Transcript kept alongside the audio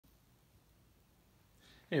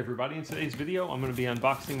Hey everybody, in today's video I'm going to be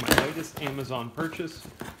unboxing my latest Amazon purchase.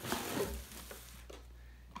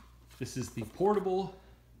 This is the portable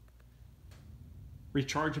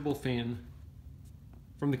rechargeable fan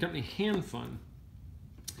from the company HandFun,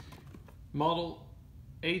 model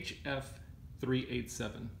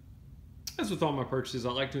HF387. As with all my purchases,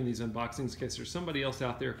 I like doing these unboxings in case there's somebody else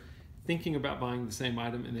out there thinking about buying the same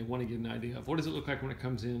item and they want to get an idea of what does it look like when it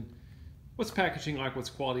comes in, what's packaging like, what's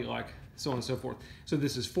quality like, so on and so forth. So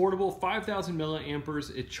this is portable, 5,000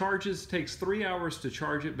 milliamperes. It charges, takes 3 hours to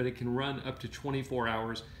charge it, but it can run up to 24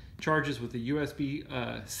 hours. Charges with a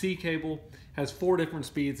USB-C cable, has 4 different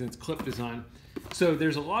speeds, and it's clip design. So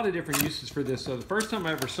there's a lot of different uses for this. So the first time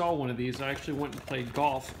I ever saw one of these, I actually went and played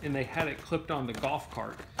golf, and they had it clipped on the golf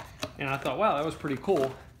cart. And I thought, wow, that was pretty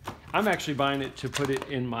cool. I'm actually buying it to put it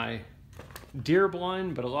in my deer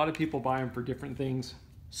blind, but a lot of people buy them for different things.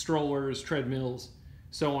 Strollers, treadmills,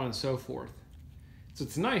 so on and so forth. So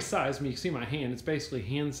it's a nice size. I mean, you can see my hand. It's basically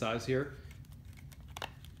hand size here.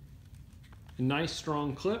 A nice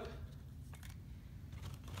strong clip.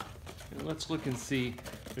 And let's look and see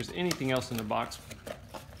if there's anything else in the box.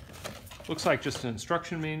 Looks like just an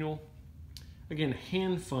instruction manual. Again,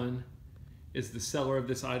 HandFun is the seller of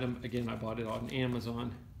this item. Again, I bought it on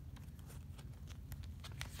Amazon.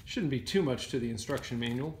 Shouldn't be too much to the instruction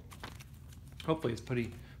manual. Hopefully it's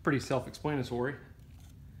pretty self-explanatory.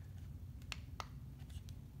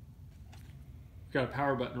 Got a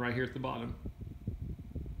power button right here at the bottom.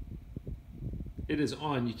 It is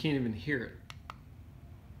on, you can't even hear it.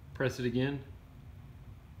 Press it again.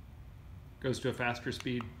 Goes to a faster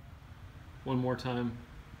speed. One more time.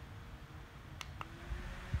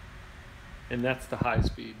 And that's the high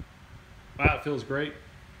speed. Wow, it feels great.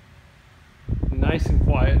 Nice and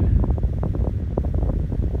quiet.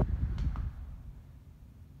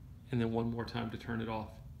 And then one more time to turn it off.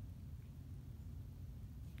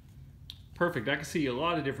 Perfect. I can see a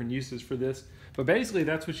lot of different uses for this, but basically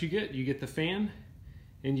that's what you get. You get the fan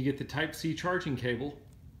and you get the Type-C charging cable.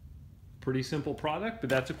 Pretty simple product, but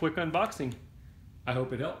that's a quick unboxing. I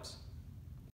hope it helps.